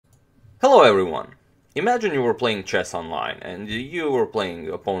Hello everyone! Imagine you were playing chess online, and you were playing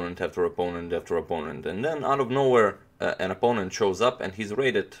opponent after opponent after opponent, and then out of nowhere an opponent shows up and he's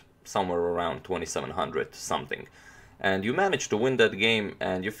rated somewhere around 2700 something. And you manage to win that game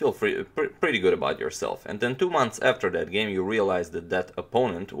and you feel pretty good about yourself. And then 2 months after that game you realize that that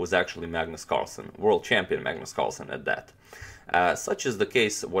opponent was actually Magnus Carlsen, world champion Magnus Carlsen at that. Such is the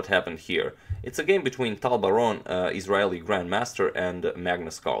case what happened here. It's a game between Tal Baron, Israeli Grandmaster, and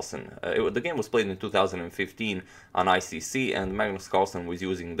Magnus Carlsen. The game was played in 2015 on ICC, and Magnus Carlsen was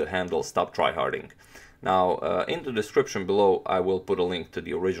using the handle Stop Tryharding. Now, in the description below I will put a link to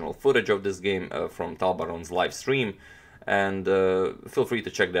the original footage of this game from Tal Baron's live stream, and feel free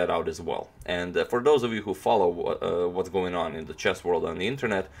to check that out as well. And for those of you who follow what's going on in the chess world on the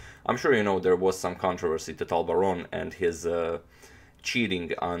internet, I'm sure you know there was some controversy to Tal Baron and his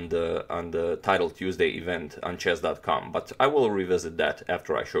cheating on the Title Tuesday event on chess.com, but I will revisit that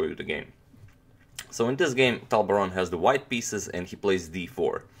after I show you the game. So in this game, Tal Baron has the white pieces and he plays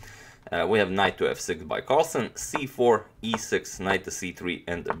d4. We have knight to f6 by Carlsen, c4, e6, knight to c3,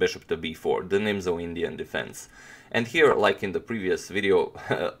 and bishop to b4, the Nimzo-Indian defense. And here, like in the previous video,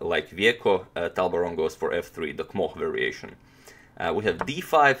 like Vieco, Tal Baron goes for f3, the Kmoch variation. We have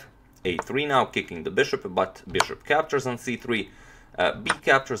d5, a3 now, kicking the bishop, but bishop captures on c3, b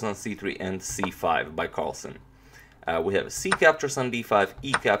captures on c3, and c5 by Carlsen. We have c captures on d5,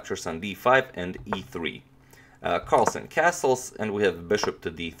 e captures on d5, and e3. Carlsen castles, and we have bishop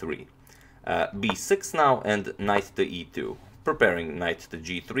to d3. b6 now, and knight to e2, preparing knight to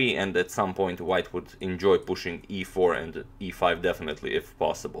g3, and at some point white would enjoy pushing e4 and e5 definitely if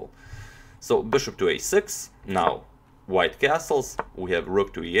possible. So bishop to a6, now white castles, we have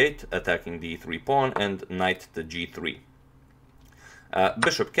rook to e8, attacking the e3 pawn, and knight to g3.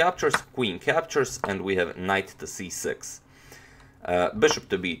 Bishop captures, queen captures, and we have knight to c6. Bishop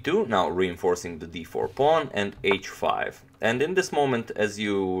to b2, now reinforcing the d4 pawn, and h5. And in this moment, as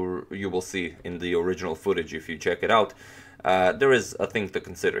you will see in the original footage if you check it out, there is a thing to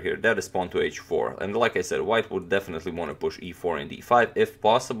consider here, that is pawn to h4. And like I said, white would definitely want to push e4 and e5 if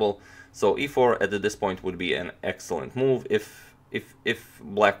possible. So e4 at this point would be an excellent move if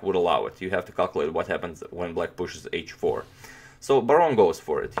black would allow it. You have to calculate what happens when black pushes h4. So Baron goes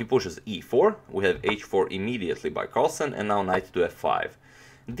for it. He pushes e4, we have h4 immediately by Carlsen, and now knight to f5.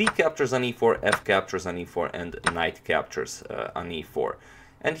 D captures on e4, f captures on e4, and knight captures on e4.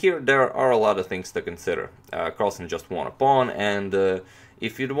 And here there are a lot of things to consider. Carlsen just won a pawn, and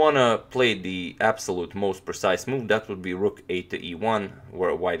if you'd want to play the absolute most precise move, that would be rook a to e1,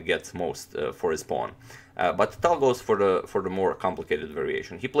 where white gets most for his pawn. But Tal goes for the more complicated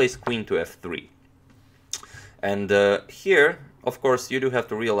variation. He plays queen to f3. And here, of course, you do have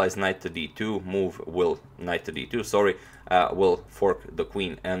to realize knight to d2 will fork the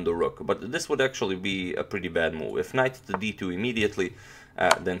queen and the rook. But this would actually be a pretty bad move. If knight to d2 immediately,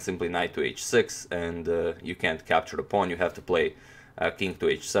 then simply knight to h6, and you can't capture the pawn. You have to play king to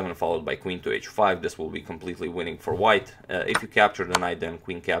h7 followed by queen to h5. This will be completely winning for white. If you capture the knight, then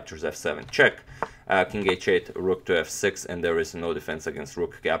queen captures f7, check. King h8, rook to f6, and there is no defense against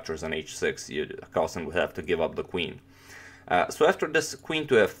rook captures on h6. Carlsen would have to give up the queen. So after this queen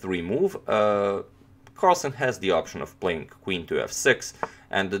to f3 move, Carlsen has the option of playing queen to f6,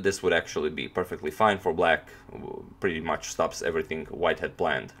 and this would actually be perfectly fine for black. Pretty much stops everything white had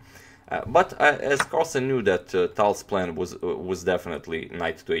planned. But as Carlsen knew that Tal's plan was definitely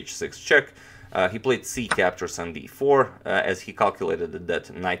knight to h6 check, he played c captures on d4, as he calculated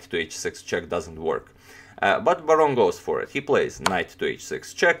that knight to h6 check doesn't work. But Baron goes for it. He plays knight to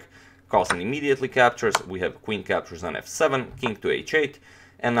h6 check, Carlsen immediately captures, we have queen captures on f7, king to h8,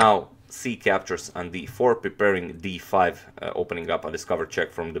 and now c captures on d4, preparing d5, opening up a discover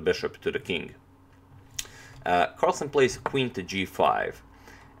check from the bishop to the king. Carlsen plays queen to g5.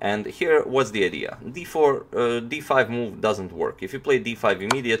 And here, what's the idea? D5 move doesn't work. If you play d5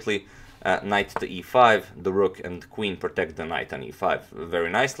 immediately, knight to e5, the rook and queen protect the knight on e5 very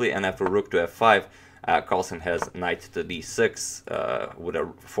nicely, and after rook to f5, Carlsen has knight to d6 with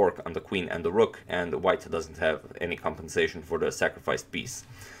a fork on the queen and the rook, and white doesn't have any compensation for the sacrificed piece.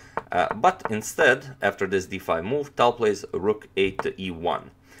 But instead, after this d5 move, Tal plays rook a to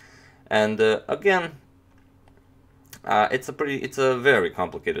e1. And again, it's a very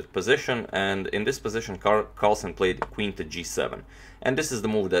complicated position, and in this position Carlsen played queen to g7, and this is the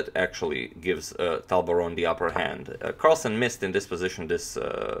move that actually gives Tal Baron the upper hand. Carlsen missed in this position this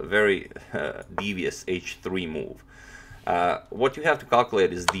very devious h3 move. What you have to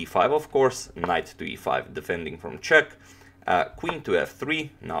calculate is d5, of course, knight to e5 defending from check, queen to f3,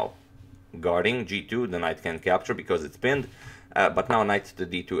 now guarding g2, the knight can't capture because it's pinned, but now knight to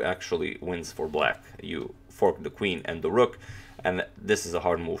d2 actually wins for black. You fork the queen and the rook, and this is a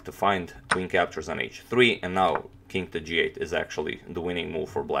hard move to find. Queen captures on h3, and now king to g8 is actually the winning move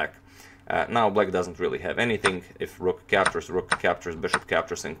for black. Now black doesn't really have anything. If rook captures, bishop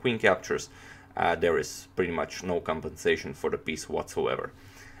captures, and queen captures, there is pretty much no compensation for the piece whatsoever.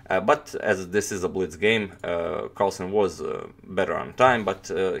 But as this is a blitz game, Carlsen was better on time, but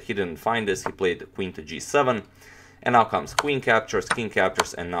he didn't find this. He played queen to g7, and now comes queen captures, king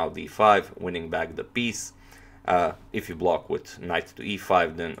captures, and now d5, winning back the piece. If you block with knight to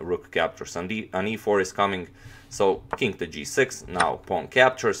e5, then rook captures on e4 is coming. So king to g6, now pawn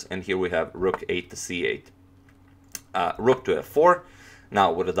captures, and here we have rook 8 to c8. Rook to f4,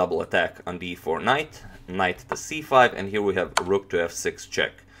 now with a double attack on d4 knight, knight to c5, and here we have rook to f6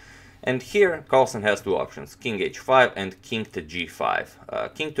 check. And here Carlsen has two options, king h5 and king to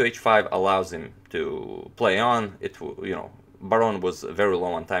g5. King to h5 allows him to play on. Baron was very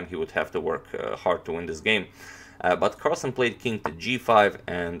low on time. He would have to work hard to win this game. But Carlsen played king to g5,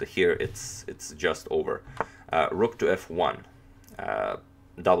 and here it's just over. Rook to f1,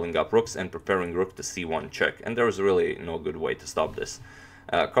 doubling up rooks and preparing rook to c1 check. And there is really no good way to stop this.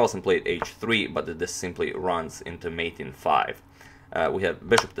 Carlsen played h3, but this simply runs into mate in 5. We have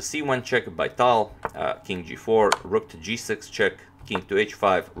bishop to c1 check by Tal, king g4, rook to g6 check, king to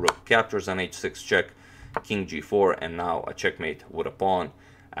h5, rook captures on h6 check, king g4, and now a checkmate with a pawn,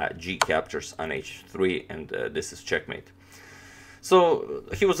 g captures on h3, and this is checkmate. So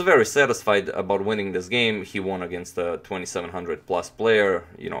he was very satisfied about winning this game. He won against a 2700 plus player.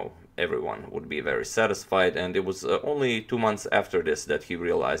 Everyone would be very satisfied, and it was only 2 months after this that he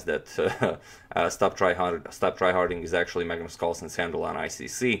realized that stop tryharding is actually Magnus Carlsen's handle on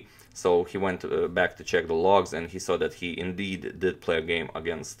ICC. So he went back to check the logs, and he saw that he indeed did play a game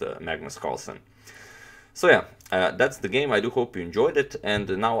against Magnus Carlsen. So yeah, that's the game. I do hope you enjoyed it, and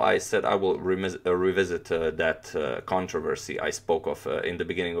now I said I will revisit that controversy I spoke of in the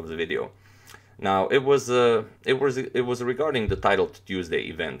beginning of the video. Now it was regarding the Titled Tuesday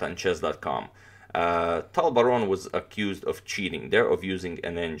event on chess.com. Tal Baron was accused of cheating there, of using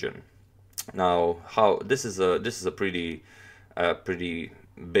an engine. Now this is a pretty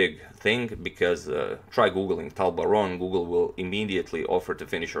big thing, because try googling Tal Baron. Google will immediately offer to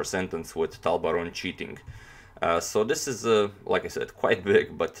finish your sentence with Tal Baron cheating. So this is like I said, quite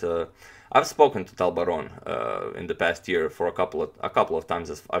big, but I've spoken to Tal Baron in the past year for a couple of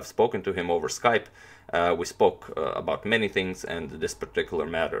times. I've spoken to him over Skype. We spoke about many things, and this particular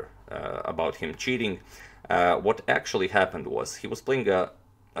matter about him cheating. What actually happened was he was playing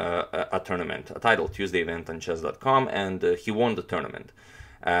a tournament, a Titled Tuesday event on chess.com, and he won the tournament.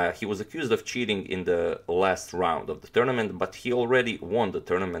 He was accused of cheating in the last round of the tournament, but he already won the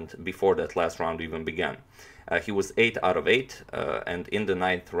tournament before that last round even began. He was 8 out of 8, and in the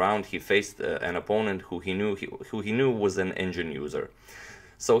 9th round he faced an opponent who he knew was an engine user.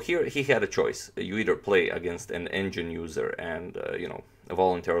 So here he had a choice. You either play against an engine user and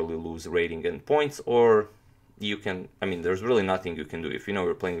voluntarily lose rating and points, or you can, there's really nothing you can do. If you know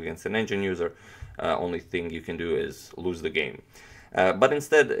you're playing against an engine user, only thing you can do is lose the game. But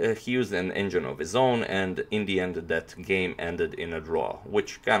instead he used an engine of his own, and in the end that game ended in a draw,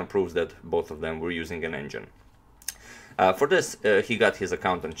 which kind of proves that both of them were using an engine. For this he got his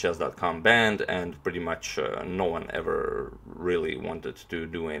account on chess.com banned, and pretty much no one ever really wanted to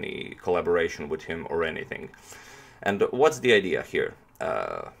do any collaboration with him or anything. And what's the idea here?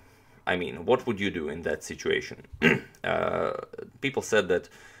 What would you do in that situation? People said that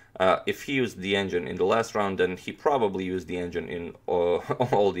if he used the engine in the last round, then he probably used the engine in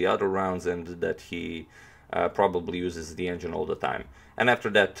all the other rounds, and that he probably uses the engine all the time. And after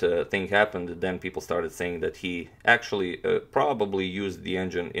that thing happened, then people started saying that he actually probably used the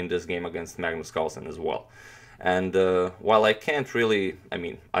engine in this game against Magnus Carlsen as well. And while I can't really,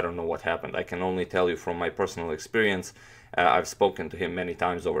 I don't know what happened. I can only tell you from my personal experience. I've spoken to him many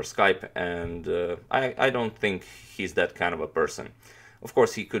times over Skype, and I don't think he's that kind of a person. Of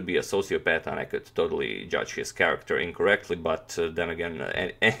course, he could be a sociopath, and I could totally judge his character incorrectly, but then again,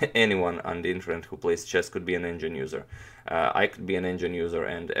 anyone on the internet who plays chess could be an engine user. I could be an engine user,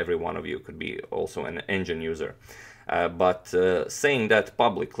 and every one of you could be also an engine user. But saying that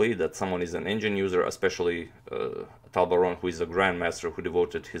publicly, that someone is an engine user, especially Tal Baron, who is a grandmaster who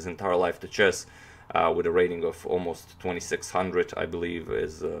devoted his entire life to chess, with a rating of almost 2600, I believe,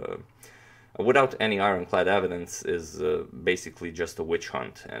 is... without any ironclad evidence, is basically just a witch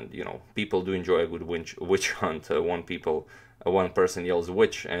hunt. And people do enjoy a good witch hunt. One person yells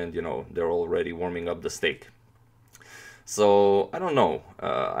witch, and they're already warming up the steak. So I don't know.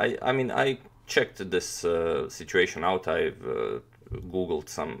 I checked this situation out. I've Googled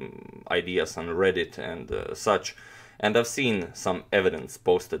some ideas on Reddit and such, and I've seen some evidence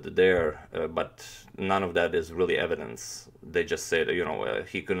posted there, but none of that is really evidence. They just said, you know,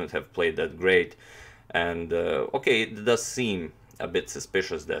 he couldn't have played that great, and okay, it does seem a bit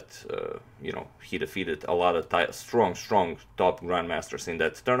suspicious that you know, he defeated a lot of strong top grandmasters in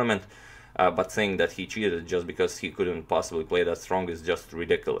that tournament, but saying that he cheated just because he couldn't possibly play that strong is just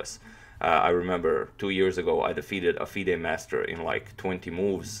ridiculous. I remember 2 years ago I defeated a FIDE master in like 20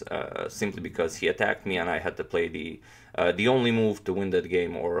 moves simply because he attacked me and I had to play the only move to win that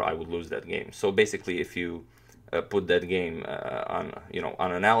game or I would lose that game. So basically, if you put that game on, you know,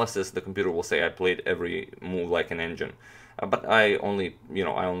 on analysis, the computer will say I played every move like an engine. But I only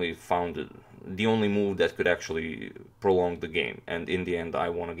found the only move that could actually prolong the game, and in the end I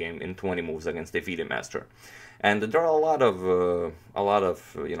won a game in 20 moves against a FIDE master. And there are a lot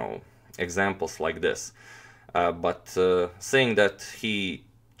of you know, examples like this, but saying that he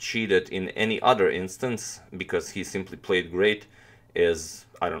cheated in any other instance because he simply played great is,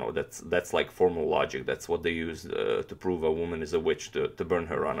 I don't know, that's like formal logic. That's what they use to prove a woman is a witch, to burn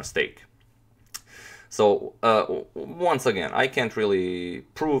her on a stake. So once again, I can't really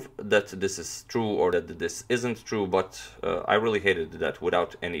prove that this is true or that this isn't true, but I really hated that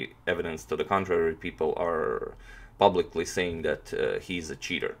without any evidence to the contrary, people are publicly saying that he's a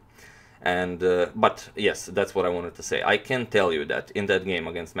cheater. And but yes, that's what I wanted to say. I can tell you that in that game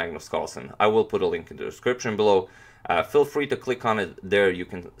against Magnus Carlsen, I will put a link in the description below. Feel free to click on it. There you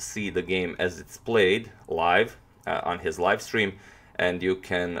can see the game as it's played live on his live stream, and you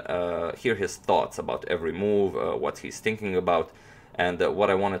can hear his thoughts about every move, what he's thinking about. And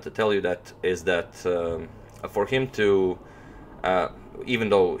what I wanted to tell you that is that for him to even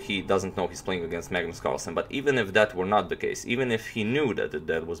though he doesn't know he's playing against Magnus Carlsen, but even if that were not the case, even if he knew that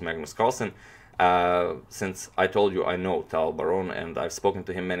that was Magnus Carlsen, since I told you I know Tal Baron and I've spoken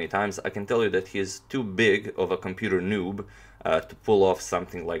to him many times, I can tell you that he is too big of a computer noob to pull off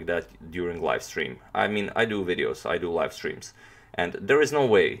something like that during live stream. I mean, I do videos, I do live streams, and there is no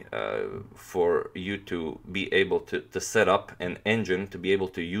way for you to be able to set up an engine to be able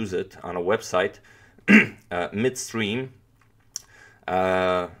to use it on a website midstream,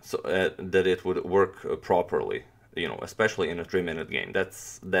 so that it would work properly, you know, especially in a 3-minute game.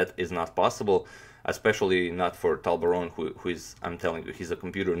 That is not possible, especially not for Tal Baron, who is, I'm telling you, he's a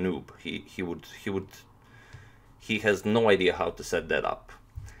computer noob. He has no idea how to set that up.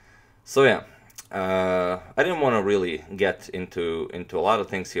 So yeah, I didn't want to really get into a lot of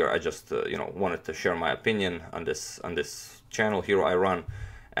things here. I just you know, wanted to share my opinion on this channel here I run.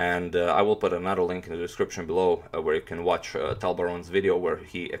 And I will put another link in the description below where you can watch Tal Baron's video where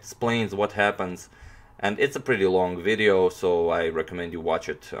he explains what happens. And it's a pretty long video, so I recommend you watch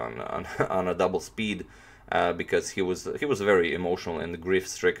it on a double speed because he was very emotional and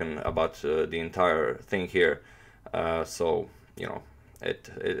grief-stricken about the entire thing here. So you know,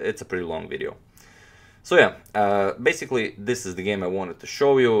 it's a pretty long video. So yeah, basically this is the game I wanted to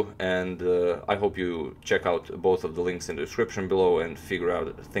show you, and I hope you check out both of the links in the description below and figure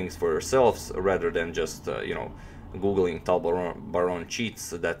out things for yourselves rather than just you know, googling Tal Baron cheats.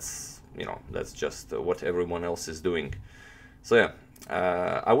 That's, you know, that's just what everyone else is doing. So yeah,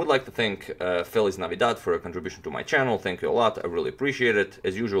 I would like to thank Feliz Navidad for a contribution to my channel. Thank you a lot, I really appreciate it.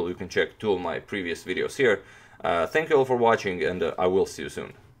 As usual, you can check 2 of my previous videos here. Thank you all for watching, and I will see you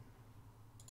soon.